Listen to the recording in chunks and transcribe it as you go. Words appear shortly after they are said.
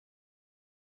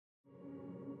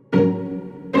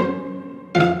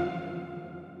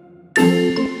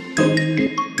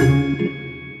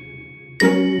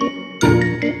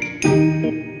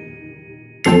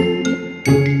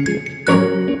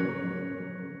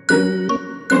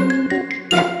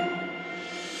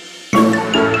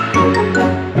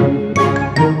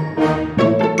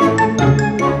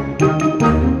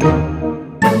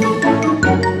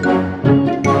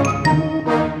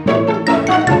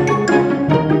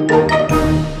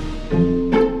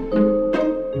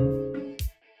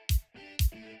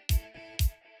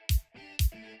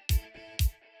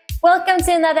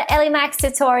Welcome to another Ellie Max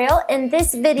tutorial. In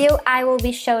this video, I will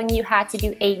be showing you how to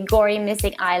do a gory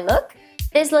missing eye look.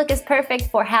 This look is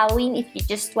perfect for Halloween if you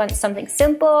just want something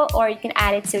simple, or you can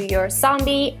add it to your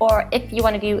zombie, or if you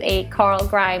want to do a Carl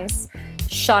Grimes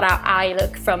shot out eye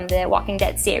look from the Walking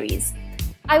Dead series.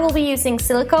 I will be using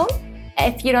silicone.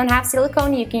 If you don't have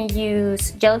silicone, you can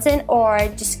use gelatin or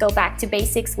just go back to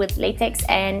basics with latex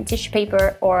and tissue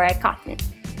paper or cotton.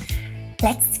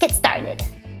 Let's get started.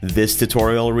 This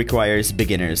tutorial requires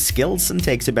beginner's skills and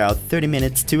takes about 30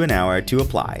 minutes to an hour to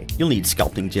apply. You'll need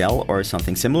sculpting gel or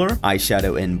something similar,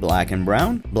 eyeshadow in black and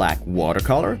brown, black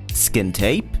watercolor, skin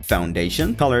tape,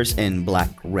 foundation, colors in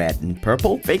black, red, and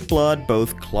purple, fake blood,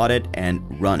 both clotted and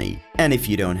runny. And if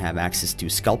you don't have access to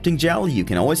sculpting gel, you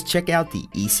can always check out the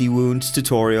Easy Wounds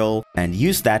tutorial and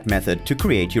use that method to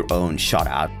create your own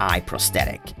shot-out eye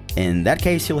prosthetic. In that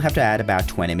case, you'll have to add about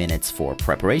 20 minutes for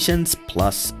preparations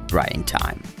plus drying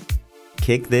time.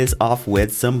 Kick this off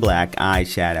with some black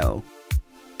eyeshadow.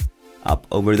 Up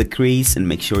over the crease and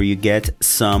make sure you get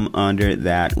some under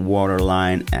that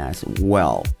waterline as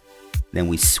well. Then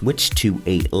we switch to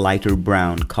a lighter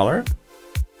brown color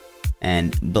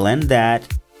and blend that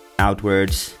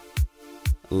outwards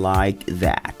like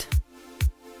that.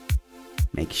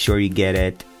 Make sure you get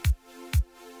it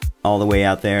all the way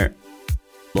out there.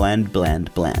 Blend,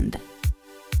 blend, blend.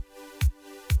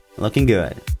 Looking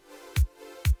good.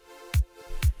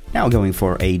 Now going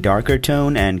for a darker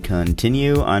tone and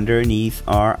continue underneath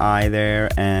our eye there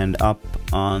and up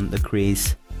on the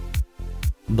crease.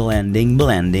 Blending,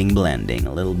 blending, blending.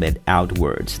 A little bit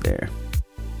outwards there.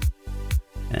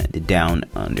 And down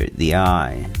under the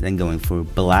eye. Then going for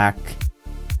black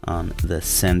on the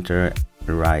center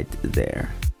right there.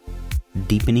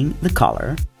 Deepening the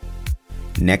color.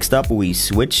 Next up, we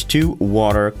switch to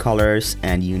watercolors,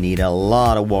 and you need a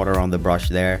lot of water on the brush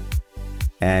there.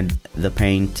 And the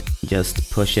paint,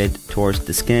 just push it towards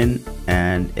the skin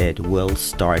and it will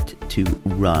start to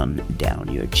run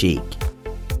down your cheek.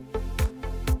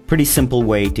 Pretty simple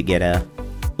way to get a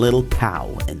little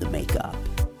pow in the makeup.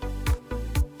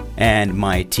 And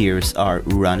my tears are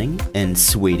running in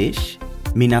Swedish.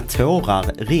 Mina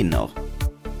tårar rinner.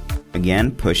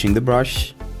 Again, pushing the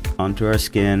brush onto our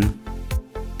skin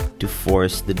to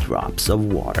force the drops of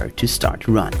water to start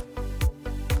running.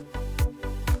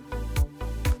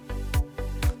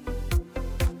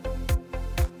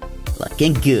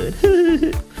 Looking good.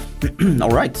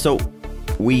 Alright, so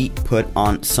we put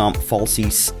on some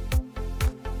falsies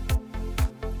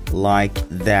like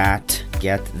that,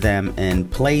 get them in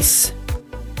place.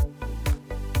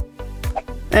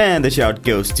 And the shout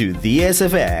goes to the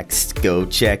SFX. Go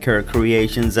check her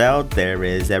creations out. There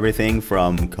is everything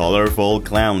from colorful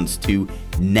clowns to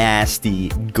nasty,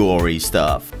 gory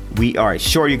stuff. We are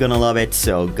sure you're gonna love it,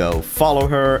 so go follow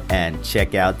her and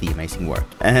check out the amazing work.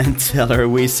 And tell her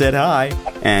we said hi.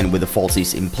 And with the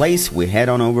falsies in place, we head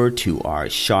on over to our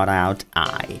shot out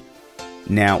eye.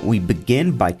 Now we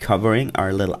begin by covering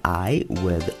our little eye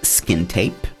with skin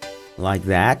tape. Like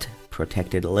that,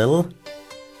 protect it a little.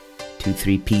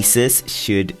 2-3 pieces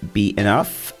should be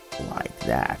enough, like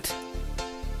that.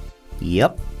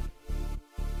 Yep.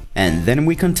 And then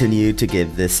we continue to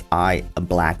give this eye a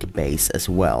black base as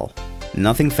well.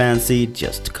 Nothing fancy,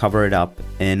 just cover it up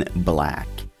in black.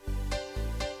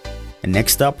 And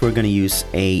next up, we're gonna use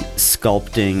a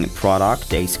sculpting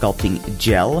product, a sculpting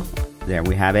gel. There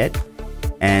we have it.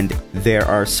 And there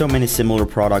are so many similar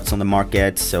products on the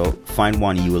market, so find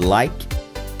one you like.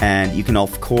 And you can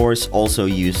of course also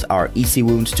use our Easy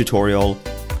Wounds tutorial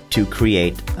to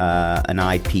create an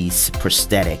eyepiece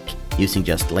prosthetic using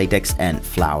just latex and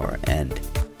flour and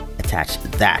attach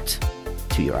that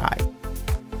to your eye.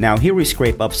 Now here we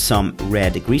scrape up some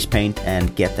red grease paint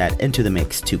and get that into the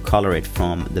mix to color it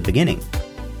from the beginning.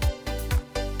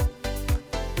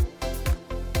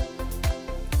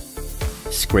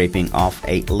 Scraping off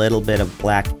a little bit of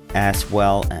black as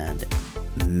well and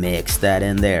mix that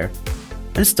in there.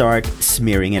 And start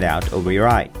smearing it out over your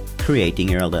eye, creating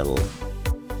your little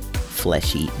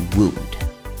fleshy wound.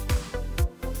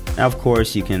 Now of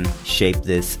course you can shape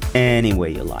this any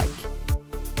way you like.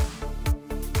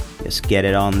 Just get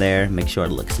it on there, make sure it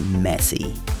looks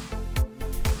messy.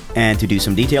 And to do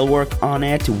some detail work on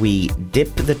it, we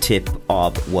dip the tip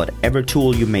of whatever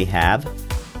tool you may have.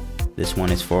 This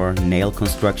one is for nail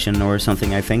construction or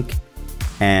something, I think.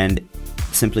 And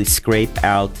simply scrape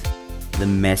out the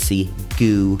messy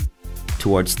goo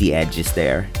towards the edges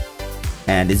there.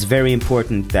 And it's very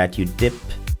important that you dip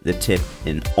the tip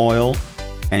in oil.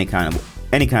 Any kind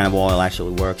of oil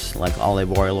actually works, like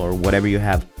olive oil or whatever you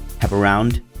have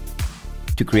around,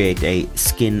 To create a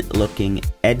skin-looking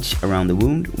edge around the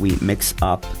wound, we mix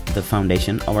up the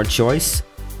foundation of our choice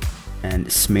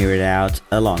and smear it out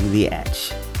along the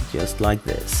edge, just like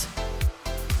this.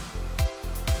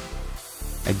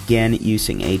 Again,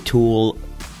 using a tool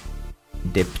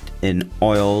dipped in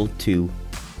oil to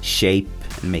shape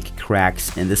and make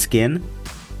cracks in the skin.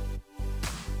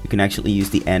 You can actually use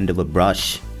the end of a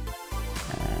brush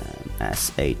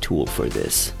as a tool for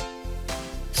this.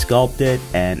 Sculpt it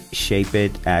and shape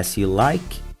it as you like.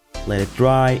 Let it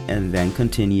dry and then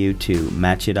continue to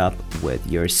match it up with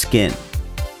your skin.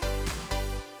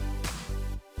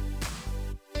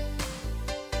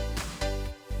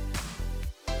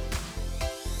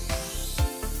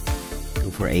 Go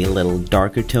for a little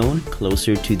darker tone,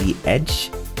 closer to the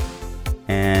edge.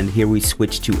 And here we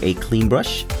switch to a clean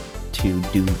brush to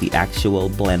do the actual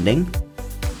blending.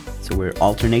 So we're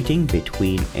alternating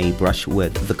between a brush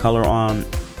with the color on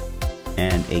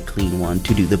and a clean one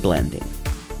to do the blending.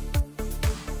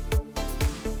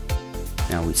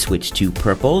 Now we switch to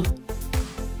purple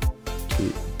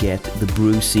to get the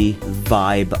bruisey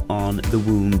vibe on the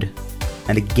wound,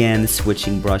 and again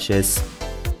switching brushes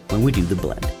when we do the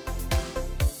blend.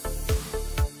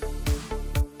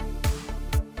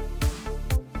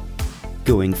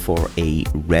 Going for a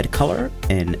red color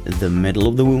in the middle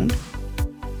of the wound.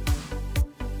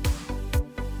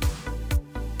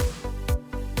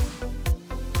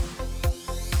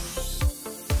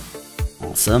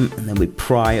 Awesome, and then we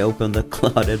pry open the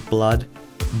clotted blood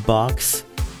box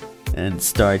and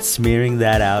start smearing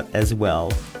that out as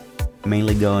well,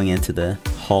 mainly going into the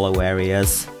hollow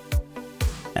areas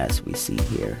as we see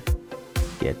here.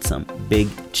 Get some big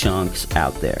chunks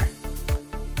out there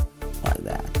like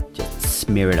that, just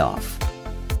smear it off.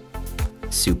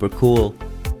 Super cool.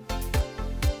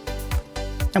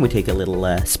 And we take a little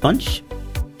sponge,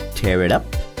 tear it up,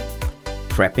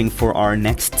 prepping for our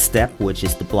next step, which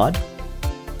is the blood.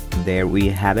 There we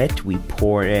have it, we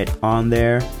pour it on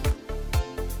there.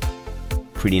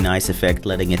 Pretty nice effect,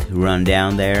 letting it run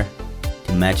down there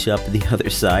to match up the other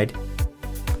side.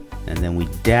 And then we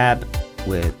dab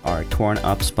with our torn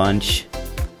up sponge,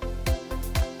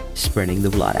 spreading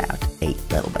the blood out a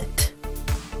little bit.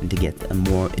 And to get a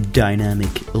more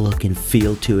dynamic look and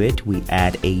feel to it, we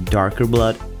add a darker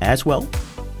blood as well.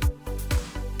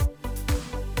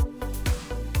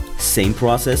 Same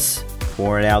process,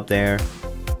 pour it out there.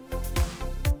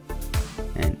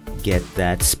 Get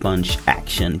that sponge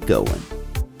action going.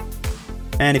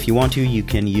 And if you want to, you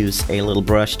can use a little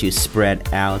brush to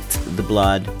spread out the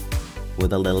blood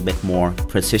with a little bit more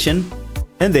precision.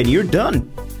 And then you're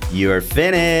done. You're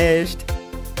finished.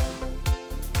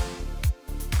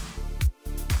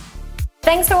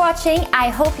 Thanks for watching. I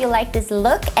hope you like this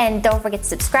look, and don't forget to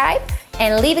subscribe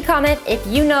and leave a comment if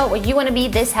you know what you want to be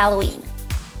this Halloween.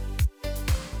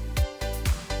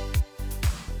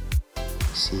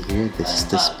 See here, this is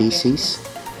the species.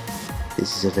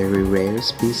 This is a very rare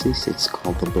species. It's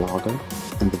called the blogger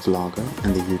and the vlogger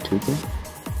and the YouTuber.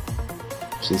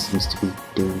 She seems to be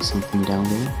doing something down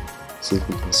there. See if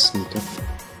we can sneak up.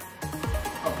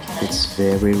 It's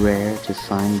very rare to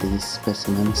find these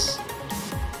specimens,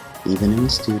 even in the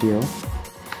studio.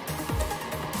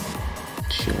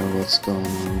 Not sure what's going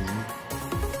on there.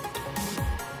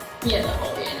 Ja, där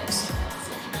har vi en också.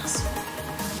 Alltså.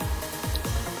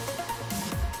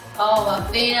 Åh, vad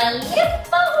fina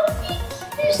läppar hon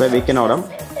fick! Så vilken av dem?